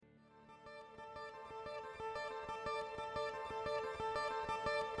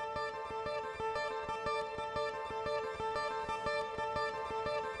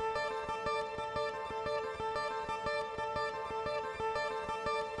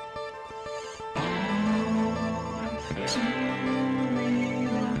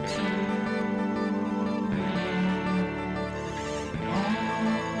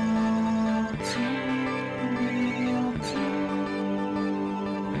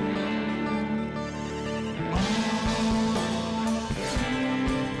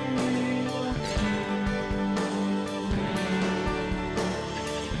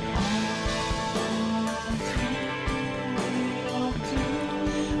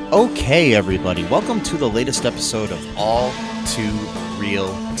Okay, everybody, welcome to the latest episode of All Too Real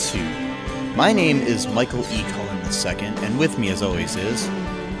 2. My name is Michael E. Cullen II, and with me, as always, is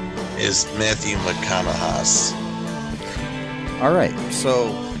Matthew McConaughey. All right, so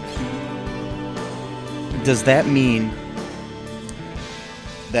does that mean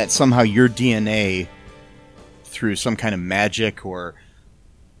that somehow your DNA, through some kind of magic or,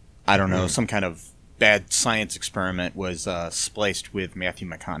 I don't know, some kind of bad science experiment, was spliced with Matthew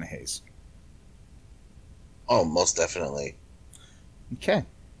McConaughey's? Oh, most definitely. Okay.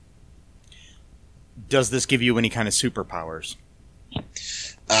 Does this give you any kind of superpowers?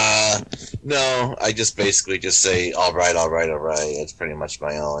 No, I just basically just say, all right. It's pretty much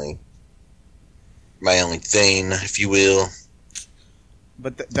my only thing, if you will.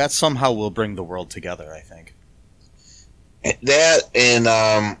 But that somehow will bring the world together, I think. That and,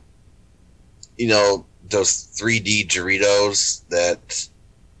 those 3D Doritos that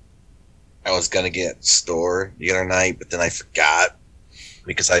I was going to get at the store the other night, but then I forgot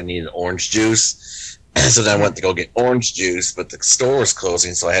because I needed orange juice. So then I went to go get orange juice, but the store was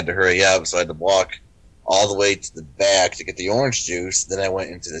closing, so I had to hurry up. So I had to walk all the way to the back to get the orange juice. Then I went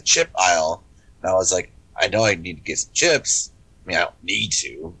into the chip aisle, and I was like, I know I need to get some chips. I mean, I don't need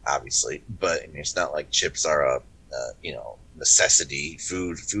to, obviously, but it's not like chips are a necessity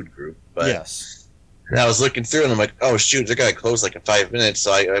food group. But yes. And I was looking through, and I'm like, oh shoot, they're gonna close like in 5 minutes,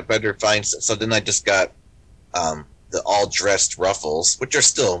 so I better find. So then I just got the all dressed Ruffles, which are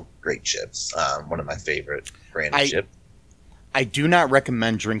still great chips. One of my favorite brand of chips. I do not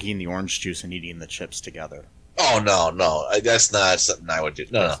recommend drinking the orange juice and eating the chips together. Oh no, that's not something I would do.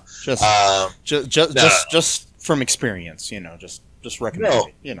 No. Just from experience, just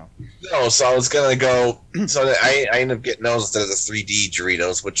recommend it, No, so I was gonna go. So I ended up getting those instead of the 3D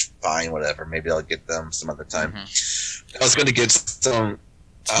Doritos, which fine, whatever. Maybe I'll get them some other time. Mm-hmm. I was gonna get some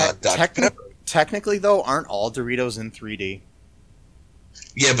Dr. Pepper. Technically, though, aren't all Doritos in 3D?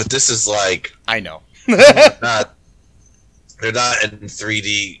 Yeah, but this is like I know. they're not in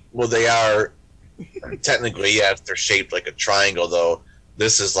 3D. Well, they are technically. Yeah, they're shaped like a triangle, though.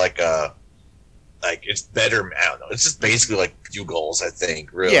 This is like it's better. I don't know. It's just basically like Bugles, I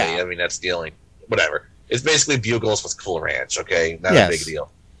think. Really, yeah. I mean, that's the only whatever. It's basically Bugles with Cool Ranch. Okay, not a big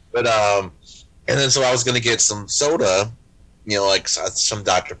deal. But and then so I was gonna get some soda, like some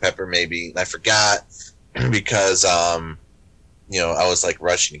Dr. Pepper maybe, and I forgot because I was like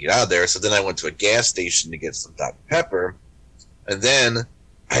rushing to get out of there. So then I went to a gas station to get some Dr. Pepper, and then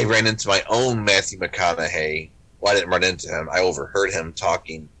I ran into my own Matthew McConaughey. Well, I didn't run into him. I overheard him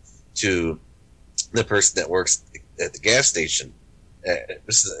talking to the person that works at the gas station.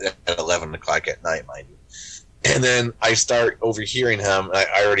 This is at 11 o'clock at night, mind you. And then I start overhearing him. And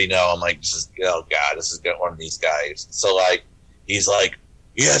I already know. I'm like, this is one of these guys. So he's like,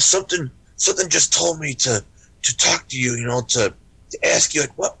 yeah, something just told me to talk to you, to ask you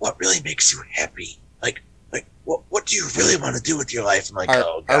what really makes you happy. What do you really want to do with your life? I'm like,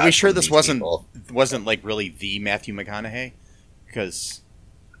 God, are we sure this wasn't like really the Matthew McConaughey? Because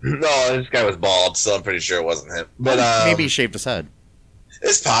no, this guy was bald, so I'm pretty sure it wasn't him. But maybe he shaved his head.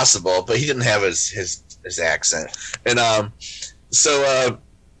 It's possible, but he didn't have his accent. And so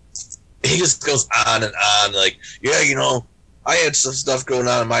he just goes on and on, like, yeah, I had some stuff going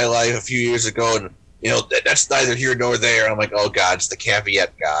on in my life a few years ago, and that's neither here nor there. And I'm like, oh God, it's the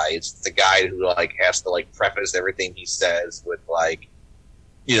caveat guy. It's the guy who has to preface everything he says with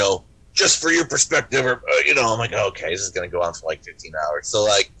just for your perspective, or I'm like, okay, this is gonna go on for 15 hours. So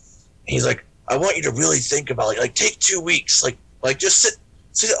he's like, I want you to really think about take 2 weeks, just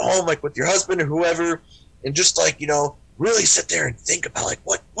sit at home with your husband or whoever, and just really sit there and think about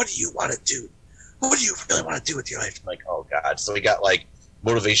what do you want to do? What do you really want to do with your life? I'm like, oh God. So we got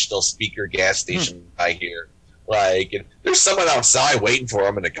motivational speaker gas station guy here. And there's someone outside waiting for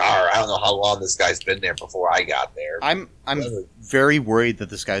him in the car. I don't know how long this guy's been there before I got there. I'm very worried that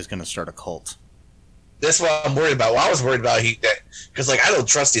this guy's going to start a cult. That's what I'm worried about. Well, I was worried about because I don't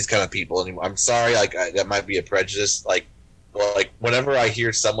trust these kind of people anymore. I'm sorry, that might be a prejudice. Whenever I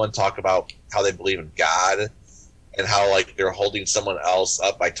hear someone talk about how they believe in God and how they're holding someone else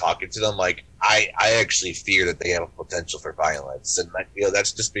up by talking to them, I actually fear that they have a potential for violence, and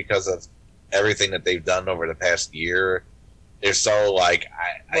that's just because of everything that they've done over the past year. They're so like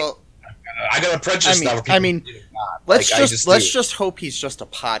I got a prejudice now. Let's just hope he's just a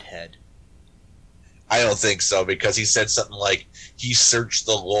pothead. I don't think so, because he said something like he searched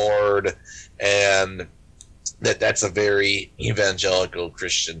the Lord, and that's a very evangelical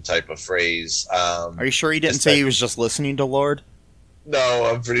Christian type of phrase. Are you sure he didn't say he was just listening to Lord? No,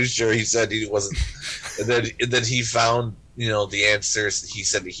 I'm pretty sure he said he wasn't. and then he found, the answers. He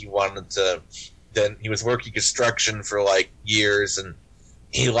said that he wanted to. Then he was working construction for like years, and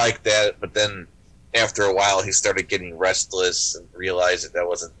he liked that. But then after a while, he started getting restless and realized that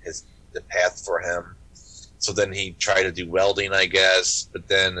wasn't the path for him. So then he tried to do welding, I guess. But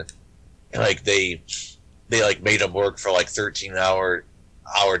then, like they like made him work for like 13-hour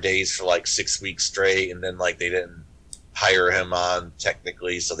days for like 6 weeks straight, and then like they didn't hire him on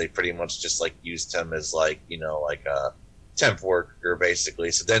technically, so they pretty much just like used him as like like a temp worker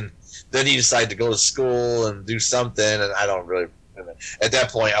basically. So then he decided to go to school and do something, and I don't really. At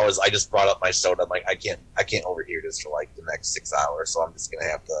that point, I just brought up my soda. I'm like, I can't overhear this for like the next 6 hours, so I'm just gonna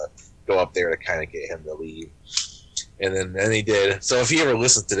have to go up there to kind of get him to leave. And then he did. So if he ever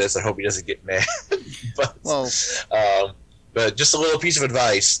listens to this, I hope he doesn't get mad. But just a little piece of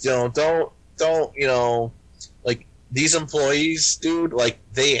advice, don't like these employees, dude. Like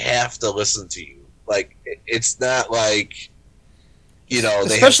they have to listen to you. Like it's not like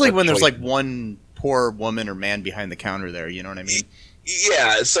especially when there's like one poor woman or man behind the counter there. You know what I mean?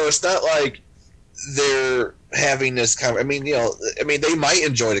 Yeah. So it's not like they're having this I mean, they might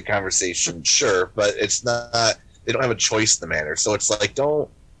enjoy the conversation, sure, but it's not. They don't have a choice in the matter. So it's like, don't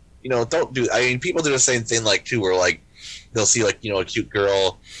do. I mean, people do the same thing, like too, where like they'll see like a cute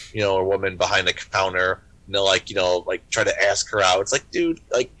girl, or woman behind the counter, and they'll like like try to ask her out. It's like, dude,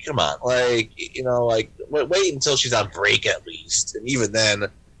 like come on, like like wait until she's on break at least, and even then,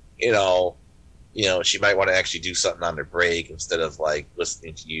 she might want to actually do something on her break instead of like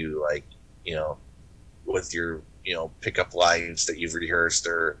listening to you, like with your pickup lines that you've rehearsed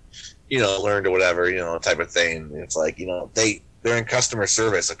or learned or whatever, type of thing. It's like they're in customer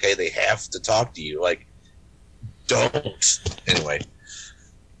service, okay? They have to talk to you. Like, don't. Anyway.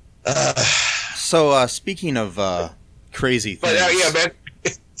 So speaking of crazy things, but man.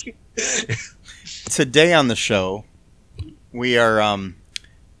 Today on the show we are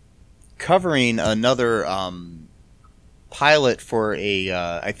covering another pilot for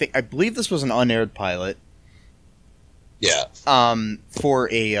I believe this was an unaired pilot. Yeah.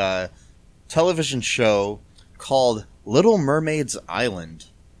 For a television show called Little Mermaid's Island,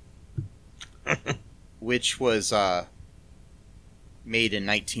 which was made in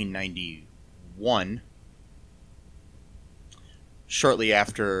 1991, shortly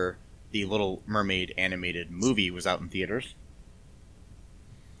after the Little Mermaid animated movie was out in theaters.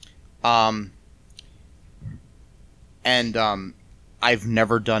 And I've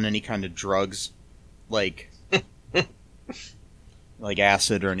never done any kind of drugs, like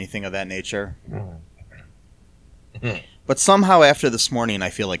acid or anything of that nature. But somehow after this morning,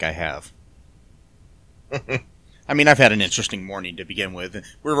 I feel like I have. I mean, I've had an interesting morning to begin with.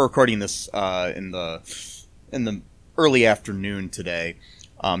 We're recording this in the early afternoon today.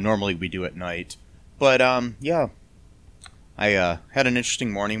 Normally we do at night. But yeah, I had an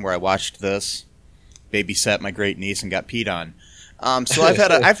interesting morning where I watched this, babysat my great niece, and got peed on. So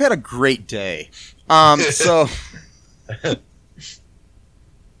I've had a great day. So.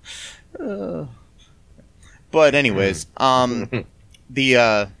 But anyways,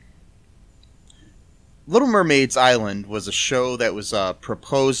 the Little Mermaid's Island was a show that was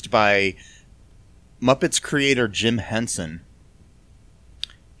proposed by Muppets creator Jim Henson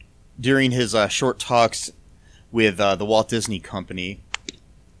during his short talks with the Walt Disney Company.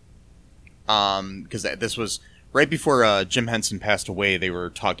 Because this was right before Jim Henson passed away. They were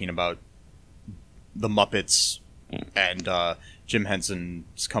talking about the Muppets and Jim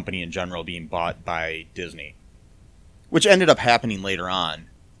Henson's company in general being bought by Disney, which ended up happening later on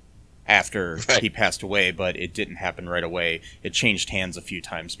after he passed away, but it didn't happen right away. It changed hands a few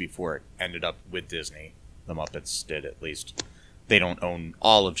times before it ended up with Disney. The Muppets did, at least. They don't own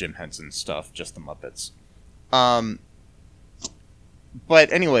all of Jim Henson's stuff, just the Muppets.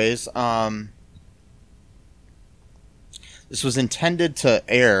 But anyways, this was intended to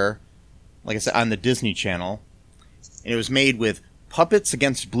air, like I said, on the Disney Channel. And it was made with puppets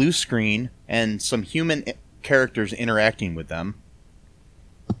against blue screen and some human characters interacting with them.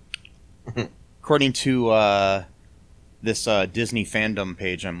 According to this Disney fandom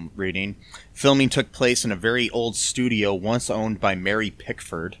page I'm reading, filming took place in a very old studio once owned by Mary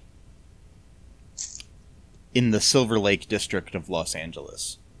Pickford in the Silver Lake district of Los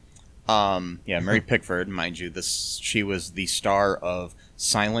Angeles. Mary Pickford, mind you, she was the star of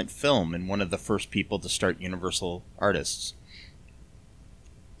silent film and one of the first people to start Universal Artists.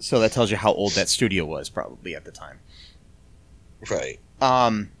 So that tells you how old that studio was, probably at the time. Right.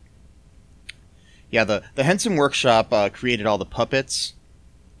 The Henson Workshop created all the puppets.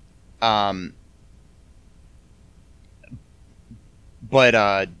 But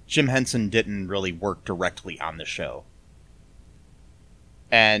Jim Henson didn't really work directly on the show.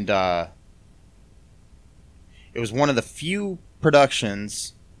 And it was one of the few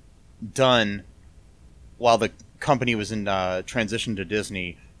productions done while the company was in transition to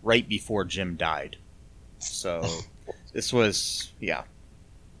Disney right before Jim died. So this was,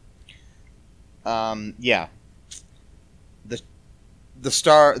 The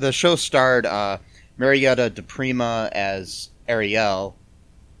show starred Marietta de Prima as Ariel.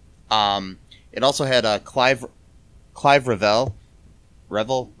 It also had Clive Revel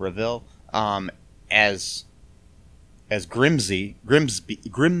as Grimsby.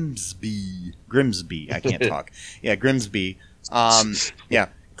 I can't talk. Yeah, Grimsby.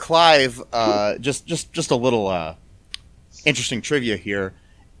 Clive. Just a little interesting trivia here.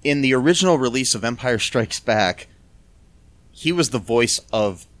 In the original release of Empire Strikes Back, he was the voice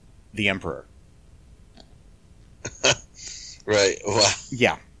of the Emperor. Right. Wow.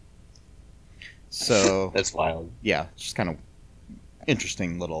 Yeah. So that's wild. Yeah, just kind of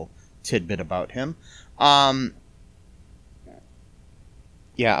interesting little tidbit about him. The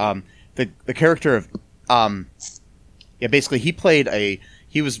character of basically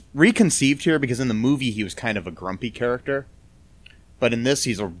he was reconceived here because in the movie he was kind of a grumpy character. But in this,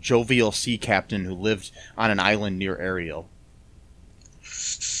 he's a jovial sea captain who lived on an island near Ariel.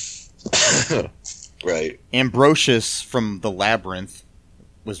 Right. Ambrosius from The Labyrinth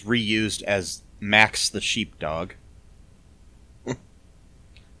was reused as Max the sheepdog. And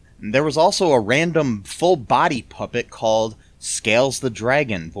there was also a random full-body puppet called Scales the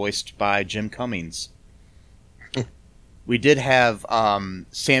Dragon, voiced by Jim Cummings. We did have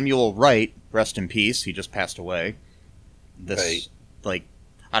Samuel Wright, rest in peace, he just passed away.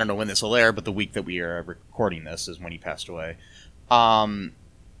 I don't know when this will air, but the week that we are recording this is when he passed away. Buddy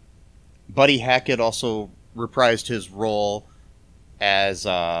Hackett also reprised his role as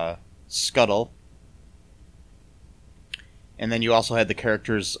Scuttle. And then you also had the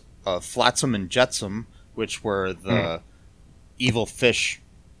characters of Flotsam and Jetsam, which were the evil fish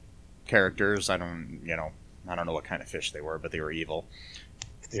characters. I don't know what kind of fish they were, but they were evil.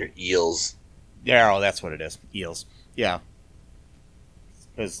 They're eels. Yeah, that's what it is. Eels. Yeah.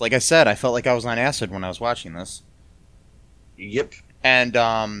 Because, like I said, I felt like I was on acid when I was watching this. Yep. And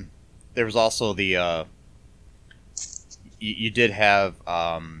there was also the... You did have...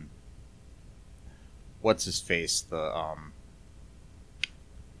 what's his face? The...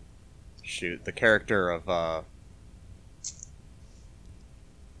 the character of...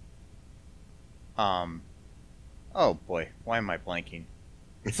 oh, boy. Why am I blanking?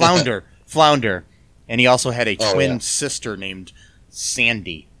 Flounder. And he also had a twin sister named...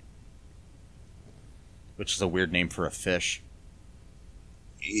 Sandy, which is a weird name for a fish.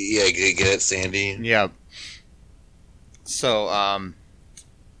 Yeah, you get it, Sandy? Yeah. So,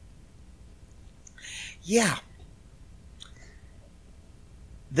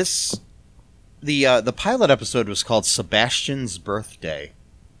 the pilot episode was called Sebastian's Birthday.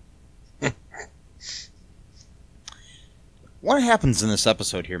 What happens in this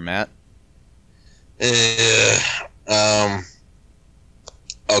episode here, Matt?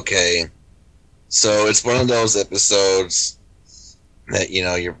 Okay, so it's one of those episodes that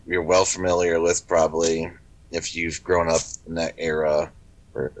you're well familiar with, probably if you've grown up in that era,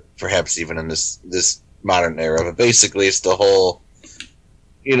 or perhaps even in this modern era. But basically, it's the whole,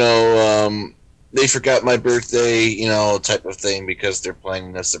 they forgot my birthday, type of thing because they're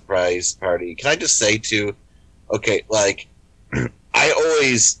planning a surprise party. Can I just say too? Okay, like I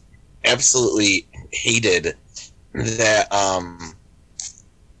always absolutely hated that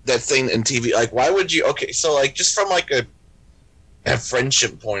that thing in TV. Like, why would you? Okay, so like just from like a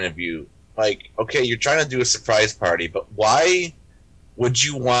friendship point of view, like, okay, you're trying to do a surprise party, but why would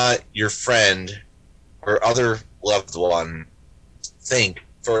you want your friend or other loved one think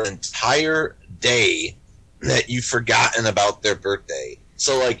for an entire day that you've forgotten about their birthday?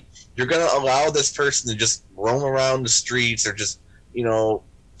 So like you're gonna allow this person to just roam around the streets or just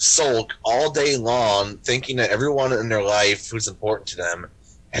sulk all day long, thinking that everyone in their life who's important to them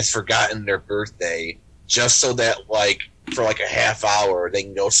has forgotten their birthday, just so that like for like a half hour they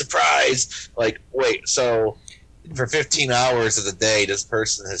can go surprise. Like, wait, so for 15 hours of the day this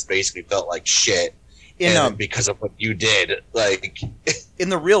person has basically felt like shit because of what you did. Like in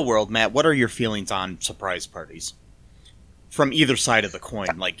the real world, Matt, what are your feelings on surprise parties? From either side of the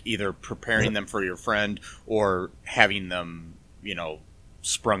coin, like either preparing them for your friend or having them,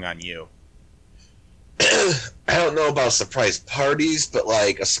 sprung on you. I don't know about surprise parties, but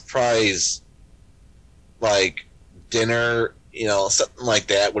like a surprise, like dinner, something like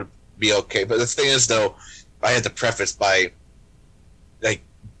that would be okay. But the thing is, though, I had to preface by, like,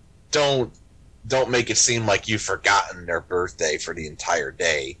 don't make it seem like you've forgotten their birthday for the entire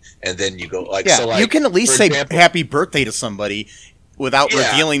day, and then you go like, so like, you can at least say example, happy birthday to somebody without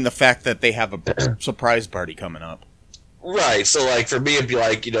revealing the fact that they have a surprise party coming up. Right. So like for me, it'd be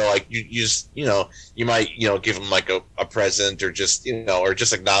like, like you just, you might, give them like a present or just, or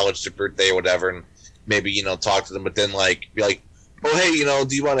just acknowledge their birthday or whatever, and maybe, talk to them, but then like be like, oh, hey,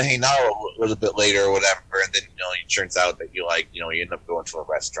 do you want to hang out a little bit later or whatever? And then, it turns out that you like, you end up going to a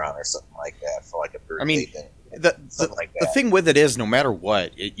restaurant or something like that for like a birthday thing. Something like that. The thing with it is, no matter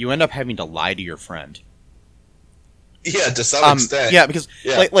what, you end up having to lie to your friend. Yeah, to some extent. Yeah, because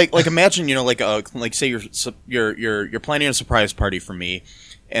like imagine, like say you're planning a surprise party for me,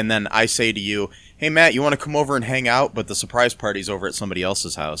 and then I say to you, hey Matt, you want to come over and hang out, but the surprise party's over at somebody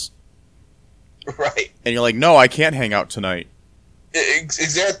else's house. Right. And you're like, no, I can't hang out tonight.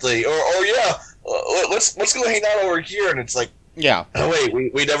 Exactly. Or yeah, let's go hang out over here, and it's like, yeah. Oh wait,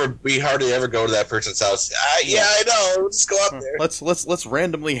 we hardly ever go to that person's house. Yeah, I know. Let's go up there. Let's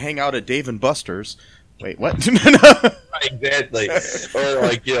randomly hang out at Dave and Buster's. Wait, what? Exactly. Or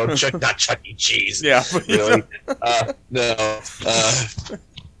like, not Chuck E. Cheese. Yeah. Really? No.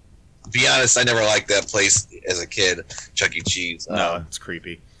 Be honest, I never liked that place as a kid, Chuck E. Cheese. No, it's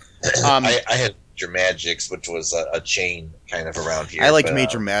creepy. I had Major Magics, which was a chain kind of around here. I liked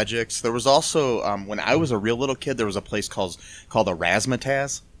Major Magics. There was also, when I was a real little kid, there was a place called the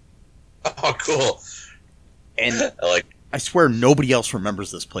Razzmatazz. Oh, cool. And I swear nobody else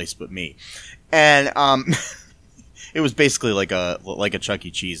remembers this place but me. And it was basically like a Chuck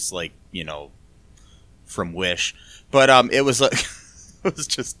E. Cheese, from Wish, but it was like it was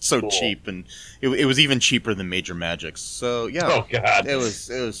just so cheap, and it was even cheaper than Major Magics. So yeah, oh god, it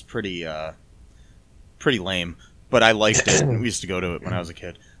was pretty lame, but I liked it. We used to go to it when I was a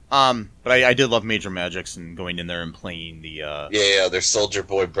kid. But I did love Major Magics and going in there and playing the their Soldier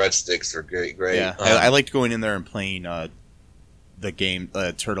Boy breadsticks were great. Yeah, I liked going in there and playing the game,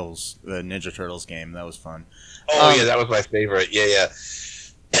 Turtles, the Ninja Turtles game. That was fun. Oh yeah, that was my favorite. Yeah.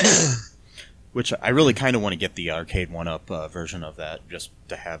 Which I really kind of want to get the arcade 1-up version of that just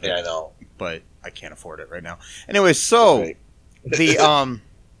to have it. Yeah, I know, but I can't afford it right now. Anyway, so the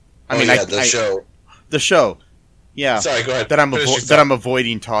the show. Yeah. Sorry, go ahead. That I'm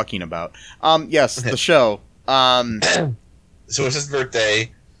avoiding talking about. Yes, the show. So it's his birthday.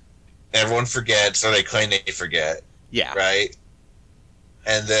 Everyone forgets, or they claim they forget. Yeah. Right.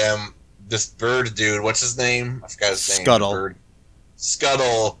 And then this bird dude, what's his name? I forgot his name.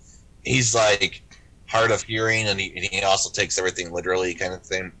 Scuttle. He's like hard of hearing, and he also takes everything literally, kind of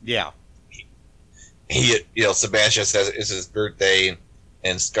thing. Yeah. He Sebastian says it's his birthday,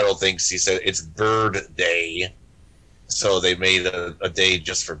 and Scuttle thinks he said it's Bird Day. So they made a day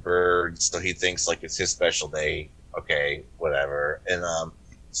just for birds. So he thinks like it's his special day. Okay, whatever. And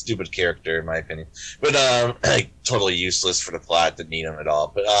stupid character in my opinion, but like totally useless for the plot. Didn't need him at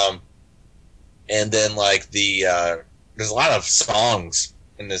all. But and then like there's a lot of songs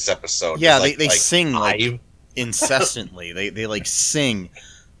in this episode. Yeah, they sing like incessantly. they like sing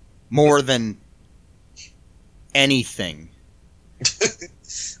more than anything.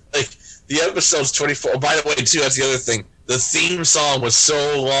 Like the episode's 24. Oh, by the way, too, that's the other thing. The theme song was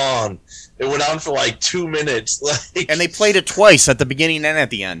so long. It went on for like 2 minutes. And they played it twice, at the beginning and at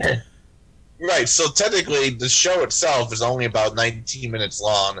the end. Right, so technically the show itself is only about 19 minutes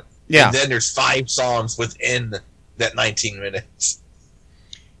long. Yeah. And then there's 5 songs within that 19 minutes.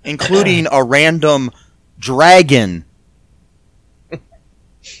 Including a random dragon.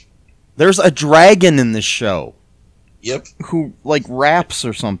 There's a dragon in this show. Yep. Who, like, raps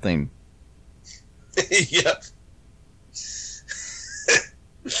or something. Yep.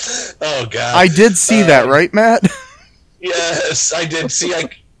 Oh god! I did see that, right, Matt? Yes, I did see.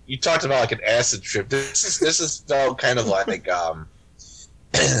 You talked about like an acid trip. This is felt kind of like like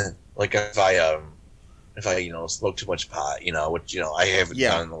if I smoke too much pot, which I haven't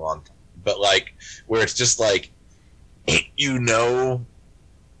done in a long time. But like where it's just like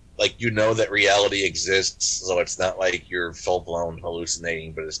that reality exists, so it's not like you're full blown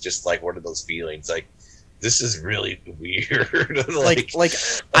hallucinating, but it's just like one of those feelings like. This is really weird. like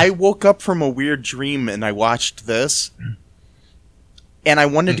I woke up from a weird dream and I watched this, and I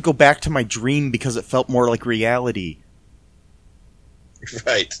wanted to go back to my dream because it felt more like reality.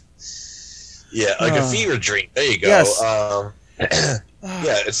 Right. Yeah, like a fever dream. There you go. Yes.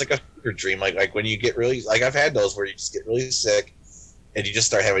 Yeah, it's like a fever dream. Like when you get really, like I've had those where you just get really sick, and you just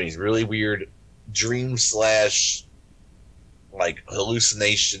start having these really weird dreams / like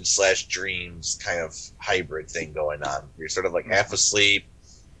hallucination / dreams kind of hybrid thing going on. You're sort of like half asleep,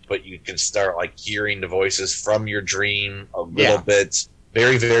 but you can start like hearing the voices from your dream a little bit,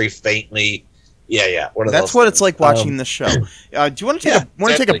 very, very faintly. Yeah. That's what it's like watching the show. Do you want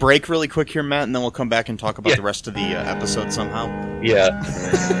to take a break really quick here, Matt, and then we'll come back and talk about the rest of the episode somehow? Yeah.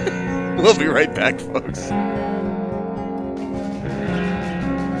 We'll be right back, folks.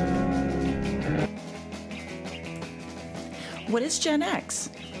 What is Gen X?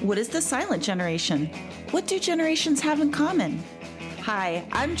 What is the silent generation? What do generations have in common? Hi,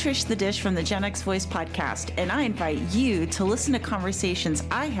 I'm Trish the Dish from the Gen X Voice podcast, and I invite you to listen to conversations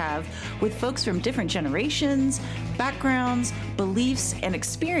I have with folks from different generations, backgrounds, beliefs, and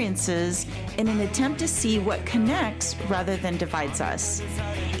experiences in an attempt to see what connects rather than divides us.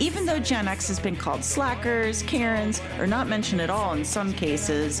 Even though Gen X has been called slackers, Karens, or not mentioned at all in some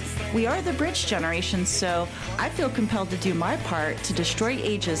cases, we are the bridge generation, so I feel compelled to do my part to destroy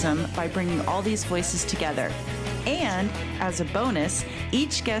ageism by bringing all these voices together. And, as a bonus,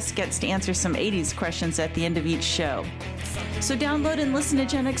 each guest gets to answer some 80s questions at the end of each show. So download and listen to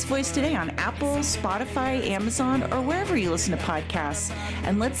Gen X Voice today on Apple, Spotify, Amazon, or wherever you listen to podcasts.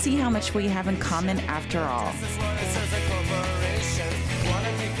 And let's see how much we have in common after all.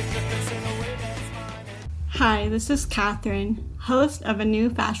 Hi, this is Catherine, host of a new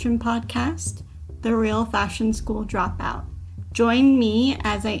fashion podcast, The Real Fashion School Dropout. Join me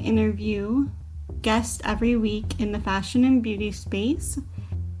as I interview guests every week in the fashion and beauty space,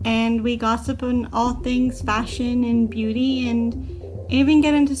 and we gossip on all things fashion and beauty, and even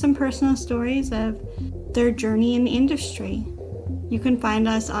get into some personal stories of their journey in the industry. You can find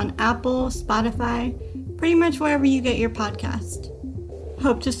us on Apple, Spotify, pretty much wherever you get your podcast.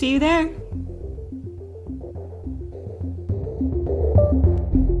 Hope to see you there.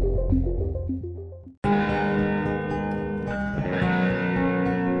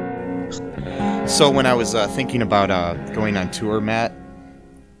 So when I was thinking about going on tour, Matt,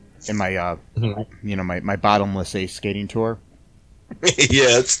 in my my bottomless ace skating tour.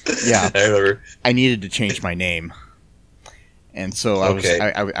 Yeah, I remember. I needed to change my name, and so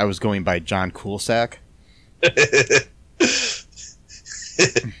I was going by John Coolsack.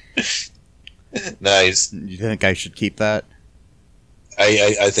 Nice. You think I should keep that?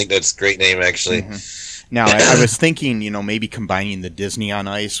 I think that's a great name, actually. Mm-hmm. Now I was thinking, maybe combining the Disney on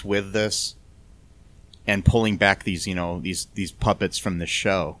Ice with this. And pulling back these, these puppets from the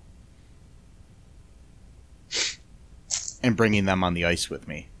show, and bringing them on the ice with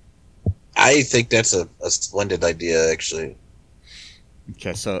me. I think that's a splendid idea, actually.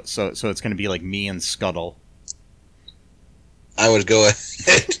 Okay, so it's going to be like me and Scuttle. I would go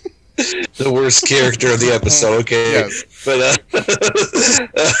ahead. The worst character of the episode. Okay, yes. But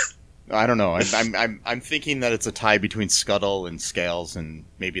I don't know. I'm thinking that it's a tie between Scuttle and Scales and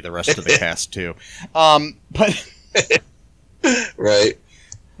maybe the rest of the cast too. But right.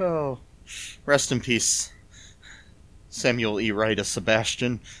 Oh, rest in peace, Samuel E. Wright as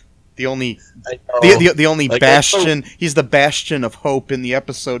Sebastian. The only like, bastion. He's the bastion of hope in the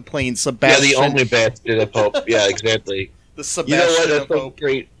episode, playing Sebastian. Yeah, the only bastion of hope. Yeah, exactly. The Sebastian of hope.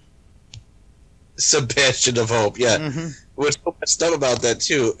 Great. Sebastian of hope. Yeah. Mm-hmm. What's so messed up about that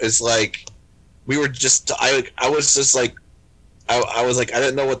too is like we were just I was just like I was like I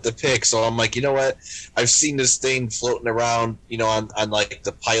didn't know what to pick, so I'm like, you know what, I've seen this thing floating around on like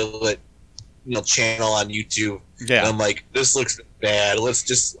the pilot channel on YouTube, and I'm like, this looks bad,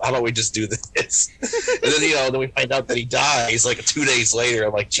 how about we just do this? And then then we find out that he dies like 2 days later.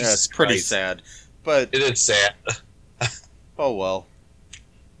 I'm like, Jesus, it's pretty Christ. sad, but it is sad. Oh well,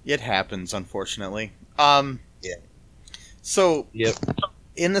 it happens, unfortunately. Yeah. So, yep.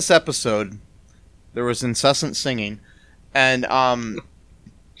 In this episode, there was incessant singing, and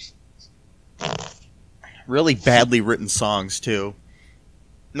really badly written songs too.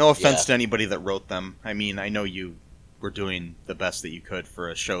 No offense to anybody that wrote them. I mean, I know you were doing the best that you could for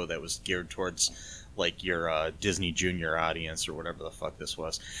a show that was geared towards like your Disney Junior audience or whatever the fuck this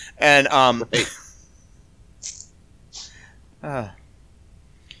was, and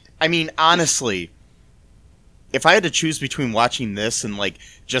I mean, honestly, if I had to choose between watching this and like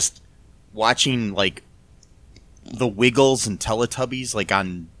just watching like the Wiggles and Teletubbies like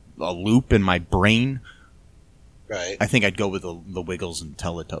on a loop in my brain, right? I think I'd go with the Wiggles and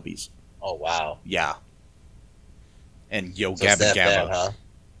Teletubbies. Oh wow, yeah. And Yo so Gabba Gabba, bad, huh?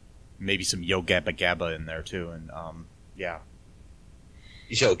 Maybe some Yo Gabba Gabba in there too, and yeah.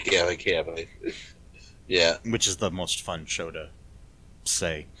 Yo Gabba Gabba. Yeah, which is the most fun show to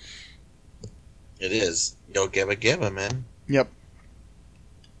say. it is. Yo Gabba Gabba, man. Yep.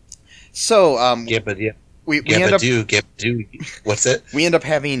 So, Gabba yeah. we end Gabba up do, Gabba do. What's it? we end up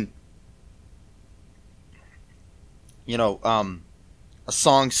having, a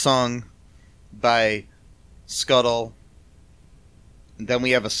song sung by Scuttle, and then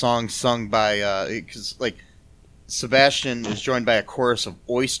we have a song sung by because Sebastian is joined by a chorus of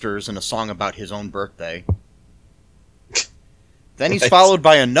oysters and a song about his own birthday. Then he's Right. followed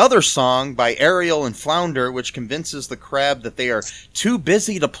by another song by Ariel and Flounder, which convinces the crab that they are too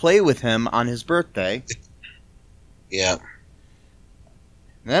busy to play with him on his birthday. Yeah.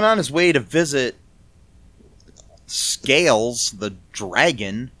 And then on his way to visit Scales, the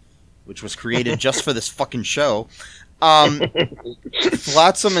dragon, which was created just for this fucking show,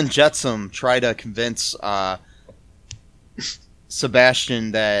 Flotsam and Jetsam try to convince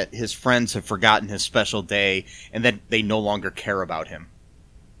Sebastian that his friends have forgotten his special day and that they no longer care about him.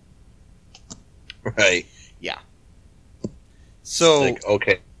 Right. So Like,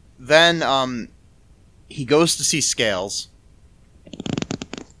 okay. then he goes to see Scales.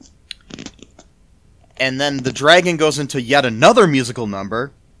 And then the dragon goes into yet another musical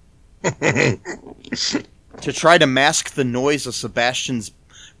number to try to mask the noise of Sebastian's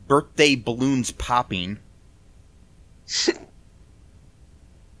birthday balloons popping.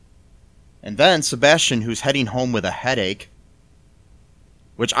 And then Sebastian, who's heading home with a headache,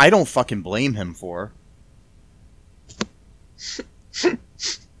 which I don't fucking blame him for.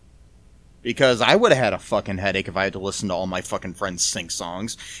 Because I would have had a fucking headache if I had to listen to all my fucking friends sing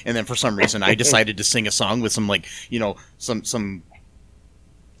songs, and then for some reason I decided to sing a song with some some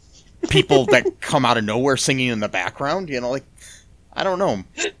people that come out of nowhere singing in the background. I don't know.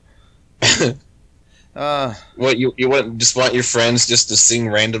 What you just want your friends just to sing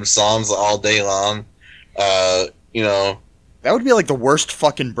random songs all day long? That would be like the worst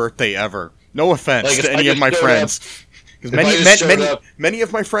fucking birthday ever. No offense Like, if to I any of just my showed friends. Because If I just showed up- many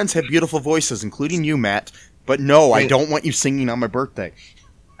of my friends have beautiful voices, including you, Matt. But no, I don't want you singing on my birthday.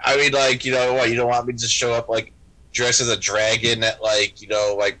 I mean, like, you don't want me to just show up like dressed as a dragon at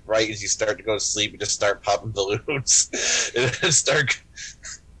right as you start to go to sleep and just start popping balloons and then start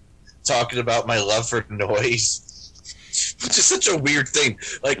talking about my love for noise. Which is such a weird thing.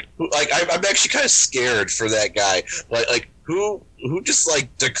 I'm actually kind of scared for that guy. Who just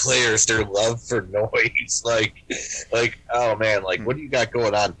declares their love for noise? Oh man, what do you got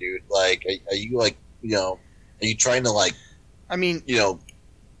going on, dude? Are you are you trying to I mean,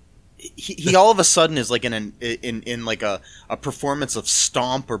 he all of a sudden is like in a performance of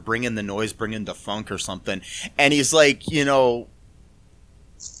Stomp or Bring in the Noise, Bring in the Funk or something, and he's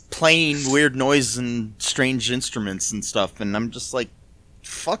playing weird noise and strange instruments and stuff, and I'm just like,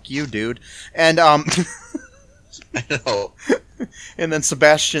 fuck you, dude. And I know. and then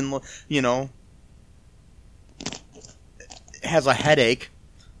Sebastian, has a headache.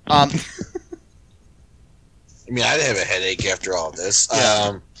 I mean, I'd have a headache after all this.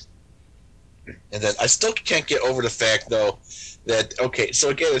 Yeah. And then I still can't get over the fact, though, that, okay, so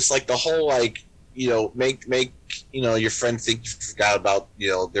again, it's like the whole, make your friend think you forgot about,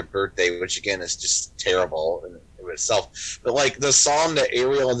 their birthday, which, again, is just terrible in itself. But, the song that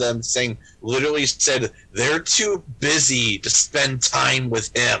Ariel and them sang literally said they're too busy to spend time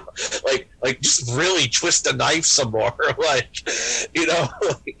with him. Just really twist the knife some more.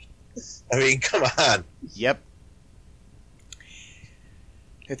 I mean, come on. Yep.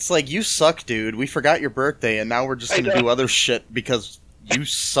 It's like, you suck, dude. We forgot your birthday, and now we're just going to do other shit because you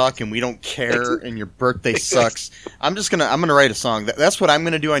suck and we don't care and your birthday sucks. I'm gonna write a song. That's what I'm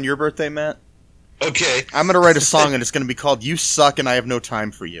going to do on your birthday, Matt. Okay. I'm going to write a song, and it's going to be called You Suck and I Have No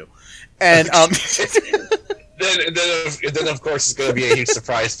Time for You. And then of course it's going to be a huge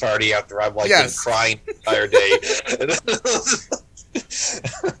surprise party after I'm been crying the entire day.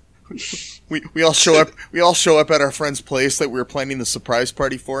 We all show up. We all show up at our friend's place that we were planning the surprise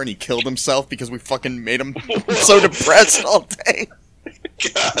party for, and he killed himself because we fucking made him so depressed all day.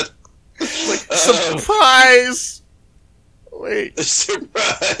 God, surprise! Wait,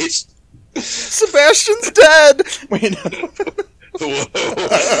 surprise! Sebastian's dead. Wait. Whoa.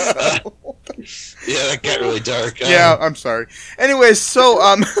 Yeah, that got really dark. Yeah, I'm sorry. Anyways, so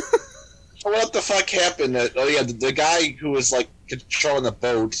what the fuck happened? The guy who was controlling the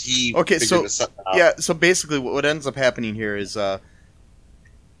boat. He okay. So something out. Yeah, so basically, what ends up happening here is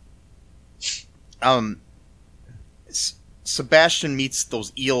Sebastian meets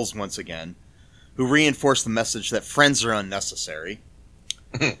those eels once again, who reinforce the message that friends are unnecessary.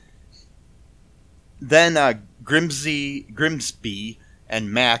 Then Grimsby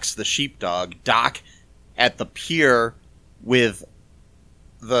and Max, the sheepdog, dock at the pier with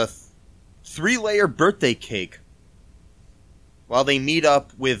the 3-layer birthday cake while they meet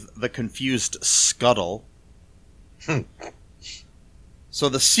up with the confused Scuttle. So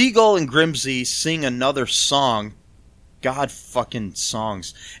the Seagull and Grimsey sing another song. God fucking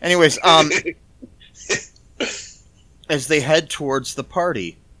songs. Anyways, as they head towards the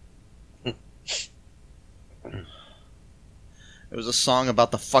party. It was a song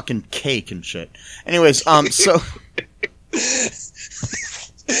about the fucking cake and shit. Anyways, so...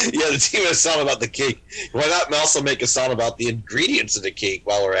 Yeah, the team has a song about the cake. Why not also make a song about the ingredients of the cake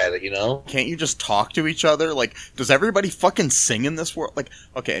while we're at it, you know? Can't you just talk to each other? Like, does everybody fucking sing in this world? Like,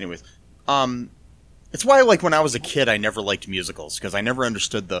 okay, anyways. It's why, like, when I was a kid, I never liked musicals, because I never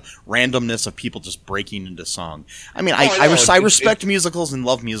understood the randomness of people just breaking into song. I mean, I respect musicals and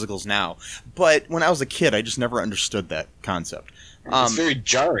love musicals now, but when I was a kid, I just never understood that concept. It's very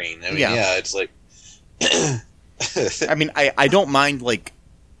jarring. I mean, yeah it's like... I mean, I don't mind, like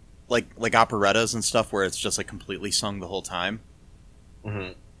operettas and stuff where it's just, like, completely sung the whole time.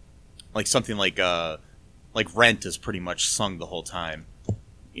 Mm-hmm. Like, something like Rent is pretty much sung the whole time.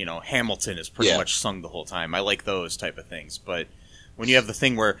 You know, Hamilton is pretty much sung the whole time. I like those type of things. But when you have the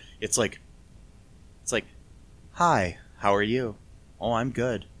thing where it's like, hi, how are you? Oh, I'm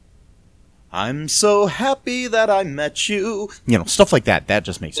good. I'm so happy that I met you. You know, stuff like that. That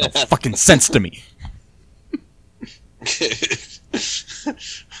just makes no fucking sense to me.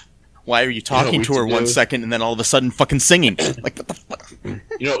 Why are you talking to her 1 second and then all of a sudden fucking singing? Like, what the fuck?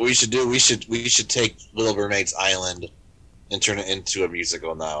 You know what we should do? We should take Little Mermaid's Island and turn it into a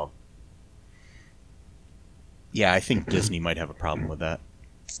musical now. Yeah, I think Disney might have a problem with that.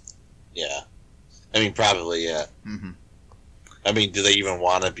 Yeah. I mean, probably, yeah. Mm-hmm. I mean, do they even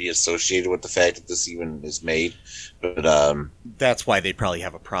want to be associated with the fact that this even is made? But that's why they probably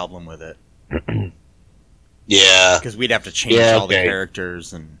have a problem with it. Yeah. Because we'd have to change all the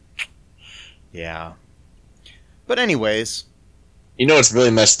characters and... Yeah. But anyways... You know what's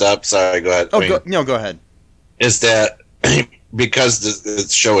really messed up? Sorry, go ahead. Go ahead. Is that because the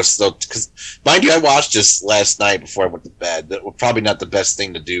show is still... Because, mind you, I watched this last night before I went to bed. That was probably not the best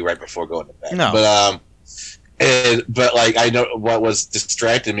thing to do right before going to bed. No. But like, I know what was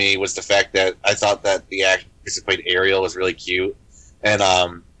distracting me was the fact that I thought that the actress who played Ariel was really cute. And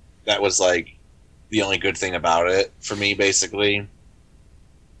that was like the only good thing about it for me, basically.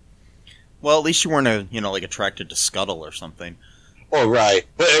 Well, at least you weren't attracted to Scuttle or something. Oh, right.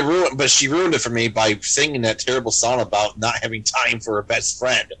 But she ruined it for me by singing that terrible song about not having time for her best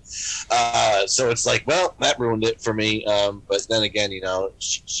friend. So it's like, well, that ruined it for me. But then again,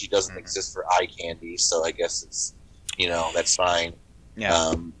 she doesn't exist for eye candy, so I guess it's, that's fine.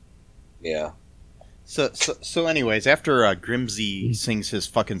 Yeah. Yeah. So anyways, after Grimsey sings his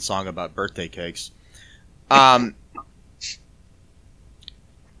fucking song about birthday cakes,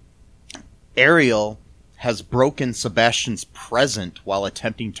 Ariel has broken Sebastian's present while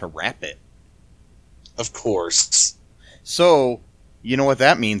attempting to wrap it. Of course. So, you know what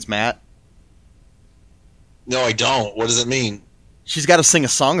that means, Matt? No, I don't. What does it mean? She's got to sing a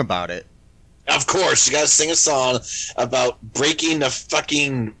song about it. Of course, she got to sing a song about breaking the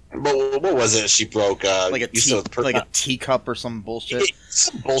fucking... What was it she broke? Like a teacup or some bullshit?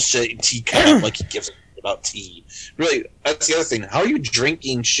 Some bullshit teacup, like he gives a about tea. Really, that's the other thing. How are you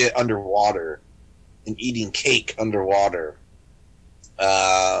drinking shit underwater and eating cake underwater?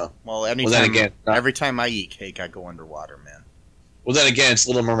 Every time I eat cake, I go underwater, man. Well, then again, it's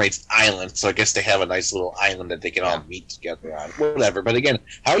Little Mermaid's Island, so I guess they have a nice little island that they can all meet together on. Whatever. But again,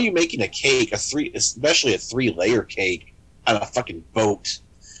 how are you making a cake, especially a 3-layer cake, on a fucking boat?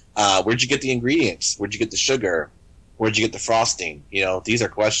 Where'd you get the ingredients? Where'd you get the sugar? Where'd you get the frosting? These are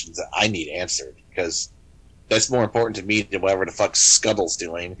questions that I need answered, because that's more important to me than whatever the fuck Scuttle's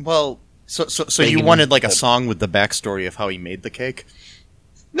doing. Well, so you wanted like a song with the backstory of how he made the cake?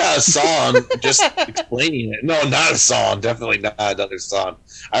 Not a song, just explaining it. No, not a song. Definitely not another song.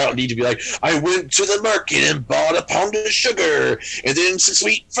 I don't need to be like, I went to the market and bought a pound of sugar and then some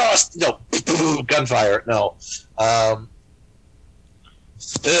sweet frost. No, gunfire. No.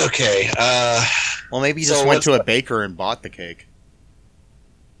 Okay. Well, maybe you just went to a baker and bought the cake.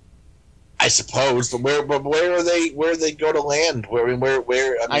 I suppose, but where are they? Where they go to land?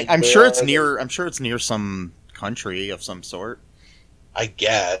 I'm sure it's near. I'm sure it's near some country of some sort. I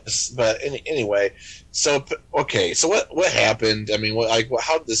guess, but anyway. So okay. So what happened? I mean,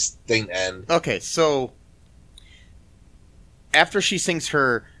 how did this thing end? Okay, so after she sings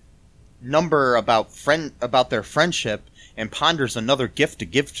her number about their friendship and ponders another gift to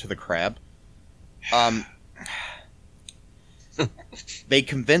give to the crab, They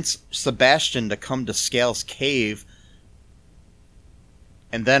convince Sebastian to come to Scale's cave,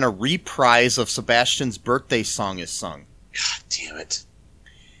 and then a reprise of Sebastian's birthday song is sung. God damn it.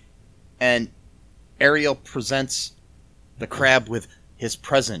 And Ariel presents the crab with his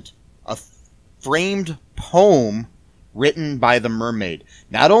present, a framed poem written by the mermaid.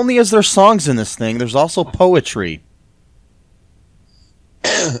 Not only is there songs in this thing, there's also poetry.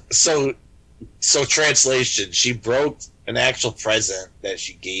 So translation, she broke an actual present that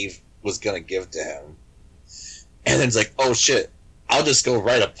she was going to give to him. And then it's like, oh shit, I'll just go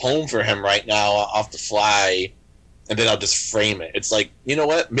write a poem for him right now off the fly, and then I'll just frame it. It's like, you know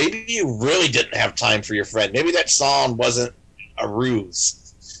what? Maybe you really didn't have time for your friend. Maybe that song wasn't a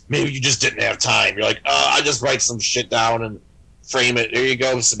ruse. Maybe you just didn't have time. You're like, I'll just write some shit down and frame it. There you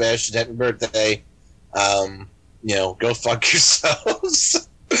go, Sebastian. Happy birthday. Go fuck yourselves.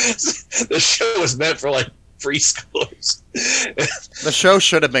 The show was meant for, like, preschoolers. The show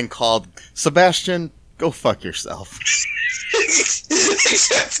should have been called Sebastian, Go Fuck Yourself.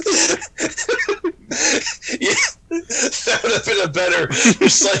 Exactly. Yeah, that would have been a better,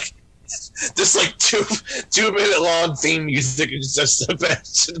 just like 2 minute long theme music and just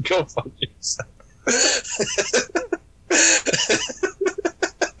Sebastian, go fuck yourself.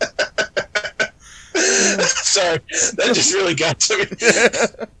 Sorry, that just really got to me.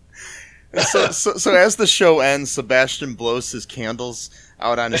 So as the show ends, Sebastian blows his candles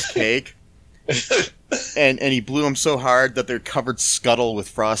out on his cake. And he blew them so hard that they're covered scuttle with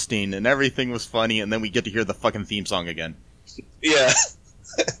frosting, and everything was funny, and then we get to hear the fucking theme song again. Yeah.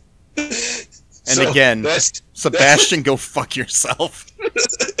 And again, Sebastian, go fuck yourself.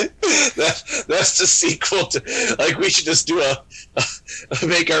 That's the sequel to, like, we should just do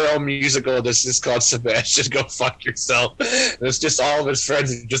make our own musical that's just called Sebastian, Go Fuck Yourself. And it's just all of his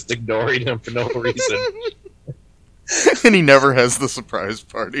friends just ignoring him for no reason. And he never has the surprise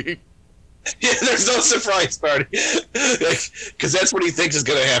party. Yeah, there's no surprise party. Because that's what he thinks is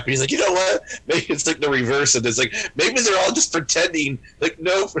going to happen. He's like, you know what? Maybe it's like the reverse of this. Like, maybe they're all just pretending. Like,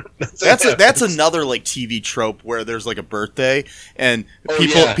 no. That's another, like, TV trope where there's, like, a birthday, and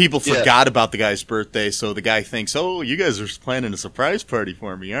people forgot about the guy's birthday, so the guy thinks, oh, you guys are planning a surprise party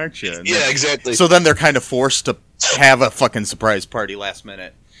for me, aren't you? And yeah, exactly. So then they're kind of forced to have a fucking surprise party last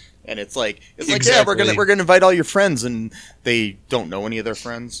minute. And it's like, exactly. Yeah, we're gonna invite all your friends, and they don't know any of their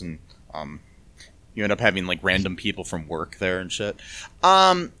friends, and you end up having, like, random people from work there and shit.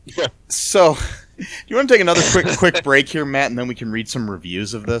 So, do you want to take another quick break here, Matt, and then we can read some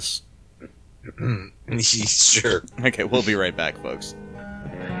reviews of this? Sure. Okay, we'll be right back, folks.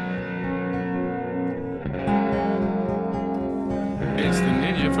 It's the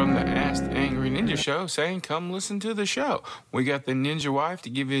Ninja from the Ask the Angry Ninja Show saying, come listen to the show. We got the Ninja Wife to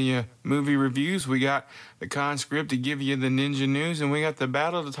give you your movie reviews. We got the Conscript to give you the Ninja News. And we got the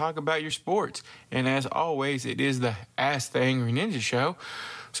Battle to talk about your sports. And as always, it is the Ask the Angry Ninja Show.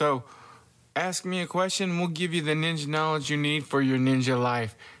 So ask me a question, we'll give you the ninja knowledge you need for your ninja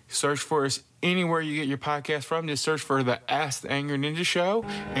life. Search for us anywhere you get your podcast from. Just search for the Ask the Angry Ninja Show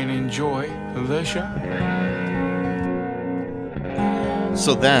and enjoy the show.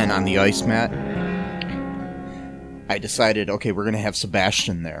 So then, on the ice mat, I decided, okay, we're going to have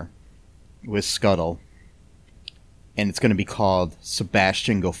Sebastian there with Scuttle, and it's going to be called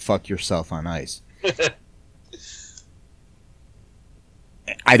Sebastian, Go Fuck Yourself on Ice.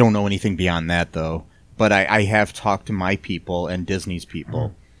 I don't know anything beyond that, though, but I have talked to my people and Disney's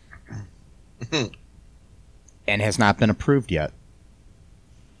people, and has not been approved yet.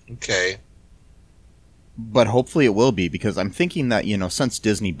 Okay. But hopefully it will be, because I'm thinking that, since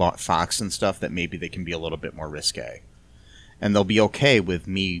Disney bought Fox and stuff, that maybe they can be a little bit more risque. And they'll be okay with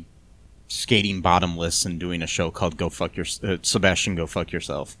me skating bottomless and doing a show called Sebastian, Go Fuck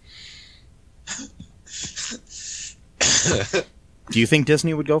Yourself. Do you think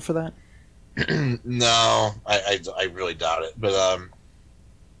Disney would go for that? No, I really doubt it.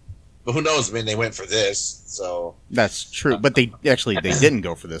 But who knows? I mean, they went for this, so that's true. But they didn't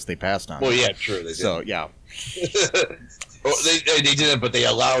go for this. They passed on. Well, it. yeah, true. They did. So yeah. Well, they didn't, but they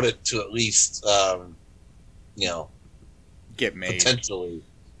allowed it to at least, get made potentially.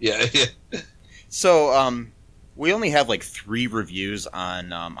 Yeah. So we only have like 3 reviews on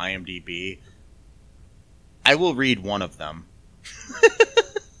IMDb. I will read one of them.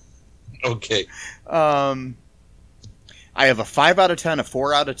 Okay. I have a 5 out of 10, a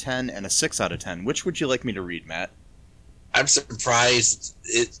 4 out of 10, and a 6 out of 10. Which would you like me to read, Matt? I'm surprised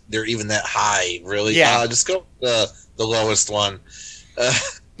they're even that high. Really? Yeah. Just go with the lowest one.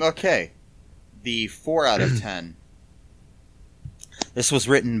 Okay. The 4 out of 10. This was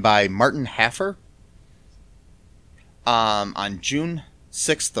written by Martin Haffer. on June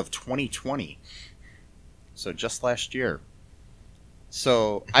 6th of 2020. So just last year.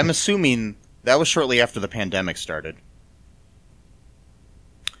 So I'm assuming that was shortly after the pandemic started.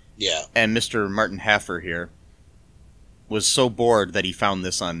 Yeah. And Mr. Martin Haffer here was so bored that he found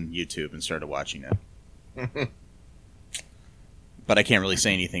this on YouTube and started watching it. But I can't really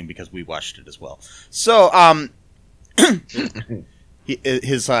say anything because we watched it as well. So,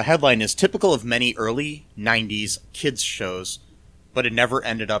 his headline is typical of many early 90s kids shows, but it never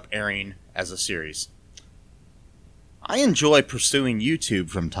ended up airing as a series. I enjoy pursuing YouTube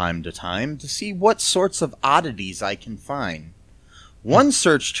from time to time to see what sorts of oddities I can find. One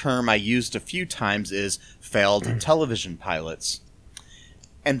search term I used a few times is failed television pilots.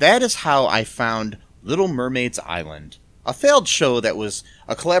 And that is how I found Little Mermaid's Island, a failed show that was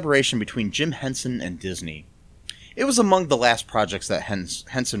a collaboration between Jim Henson and Disney. It was among the last projects that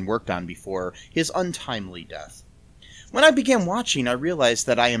Henson worked on before his untimely death. When I began watching, I realized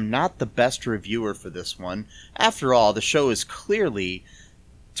that I am not the best reviewer for this one. After all, the show is clearly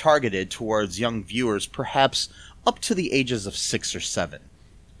targeted towards young viewers, perhaps up to the ages of 6 or 7.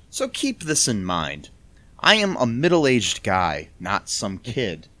 So keep this in mind. I am a middle-aged guy, not some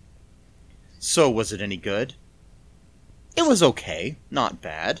kid. So was it any good? It was okay, not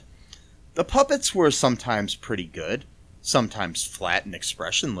bad. The puppets were sometimes pretty good, sometimes flat and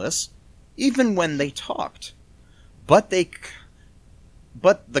expressionless, even when they talked. But the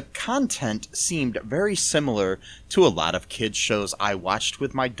content seemed very similar to a lot of kids' shows I watched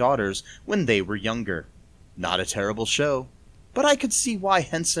with my daughters when they were younger. Not a terrible show, but I could see why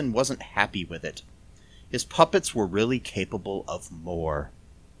Henson wasn't happy with it. His puppets were really capable of more.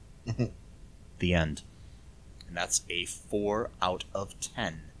 The end. And that's a 4 out of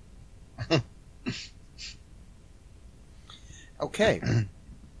 10. Okay.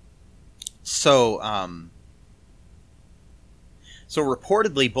 So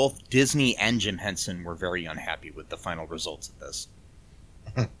reportedly both Disney and Jim Henson were very unhappy with the final results of this.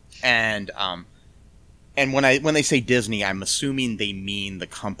 And when they say Disney, I'm assuming they mean the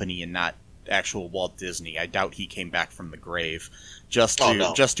company and not actual Walt Disney. I doubt he came back from the grave just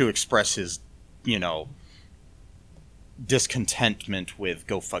to express his, discontentment with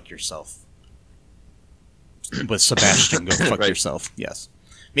 "Go fuck yourself." With Sebastian, "Go fuck yourself." Yes,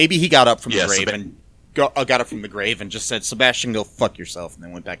 maybe he got up from the grave got up from the grave and just said, "Sebastian, go fuck yourself," and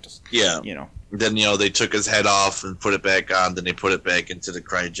then went back to Then they took his head off and put it back on. Then they put it back into the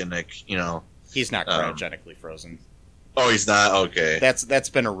cryogenic. He's not cryogenically frozen. Oh, he's not? Okay. That's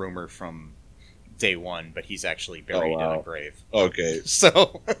been a rumor from day one, but he's actually buried in a grave. Okay.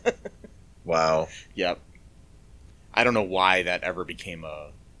 So. Wow. Yep. I don't know why that ever became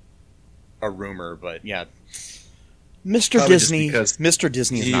a rumor, but yeah. Mr. Probably Mr.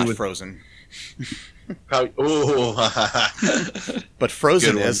 Disney is not frozen. Probably, but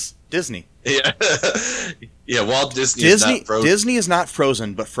Frozen is Disney. Yeah. Yeah, Walt Disney is not frozen. Disney is not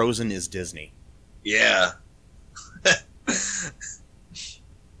frozen, but Frozen is Disney. Yeah.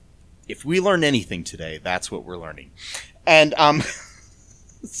 If we learn anything today, that's what we're learning. And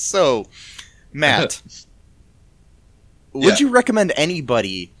so Matt, would you recommend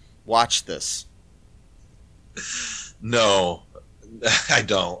anybody watch this? No, I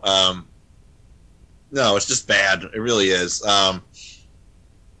don't. No, it's just bad. It really is.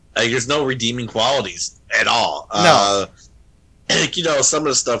 There's no redeeming qualities at all. No. Some of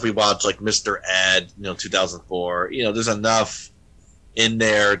the stuff we watch, like Mr. Ed, 2004, there's enough in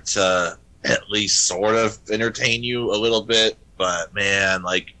there to at least sort of entertain you a little bit. But man,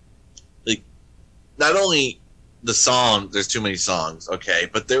 like not only the song, there's too many songs, okay,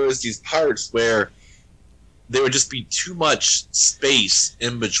 but there was these parts where there would just be too much space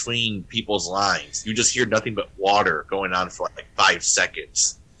in between people's lines. You just hear nothing but water going on for like 5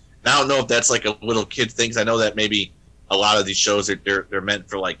 seconds. And I don't know if that's like a little kid thing. I know that maybe a lot of these shows they're meant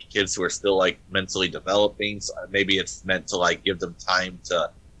for like kids who are still like mentally developing. So maybe it's meant to like give them time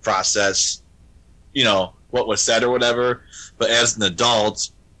to process, what was said or whatever. But as an adult,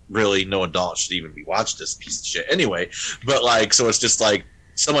 really no adult should even be watching this piece of shit anyway. But like, so it's just like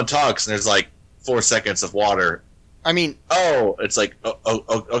someone talks and there's like 4 seconds of water. I mean, it's like,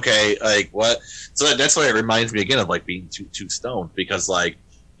 okay, like what? So that's why it reminds me again of like being too stoned, because like,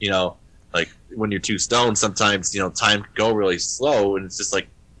 like when you're too stoned, sometimes, time can go really slow, and it's just like,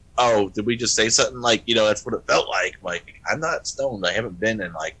 oh, did we just say something? Like, that's what it felt like. Like, I'm not stoned. I haven't been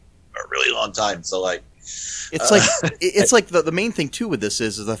in like a really long time. So like, it's like the main thing too with this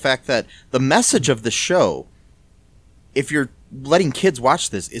is the fact that the message of the show, if you're letting kids watch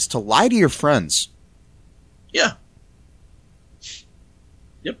this, is to lie to your friends. Yeah.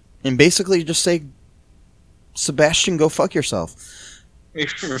 Yep. And basically just say Sebastian, go fuck yourself.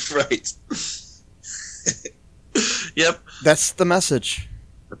 Right. Yep. That's the message.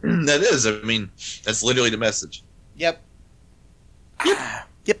 That is. I mean, that's literally the message. Yep.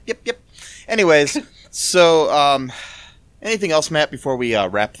 Yep. Anyways, so anything else, Matt, before we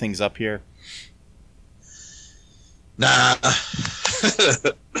wrap things up here? Nah.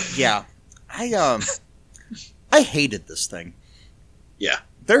 Yeah. I hated this thing. Yeah.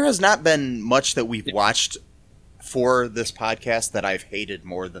 There has not been much that we've watched for this podcast that I've hated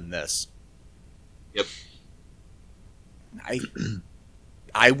more than this. Yep.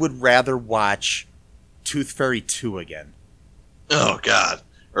 I would rather watch Tooth Fairy 2 again. Oh, God.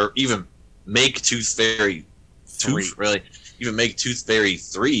 Or even make Tooth Fairy 3. Really? Even make Tooth Fairy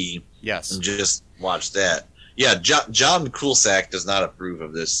 3 Yes. and just watch that. Yeah, John Coolsack does not approve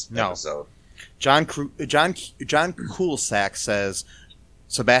of this episode. John Coolsack says,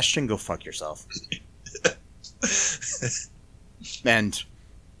 Sebastian, go fuck yourself. And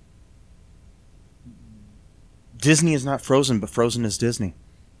Disney is not Frozen, but Frozen is Disney.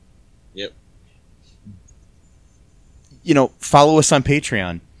 Yep. You know, follow us on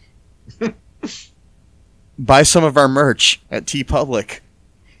Patreon. Buy some of our merch at TeePublic.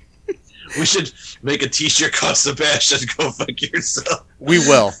 We should make a t-shirt called Sebastian, go fuck yourself. We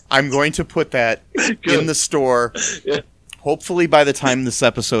will. I'm going to put that in the store, hopefully by the time this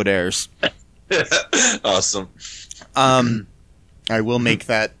episode airs. Awesome. I will make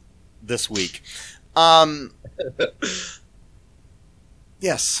that this week.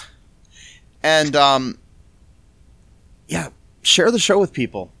 Yes. And, yeah, share the show with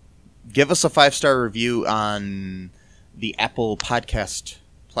people. Give us a 5-star review on the Apple Podcast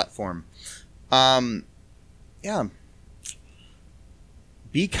platform. Yeah.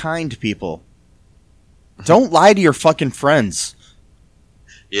 Be kind, people. Don't lie to your fucking friends.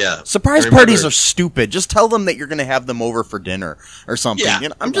 Yeah. Surprise parties are stupid. Just tell them that you're going to have them over for dinner or something. Yeah, You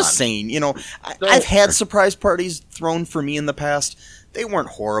know, I'm just saying, you know, I've had surprise parties thrown for me in the past. They weren't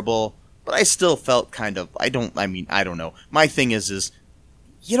horrible, but I still felt kind of, I don't know. My thing is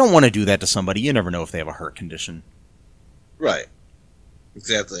you don't want to do that to somebody. You never know if they have a heart condition. Right.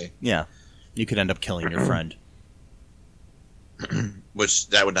 Exactly. Yeah. You could end up killing your friend. Which,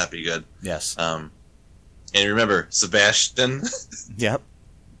 that would not be good. Yes. And remember, Sebastian. Yep.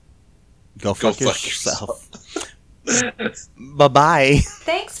 Go fuck yourself. Bye-bye.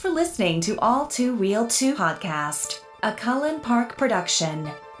 Thanks for listening to All Too Real 2 podcast, a Cullen Park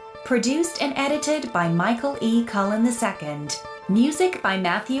production. Produced and edited by Michael E. Cullen II. Music by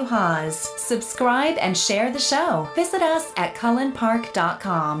Matthew Hawes. Subscribe and share the show. Visit us at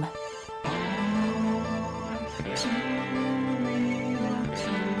cullenpark.com.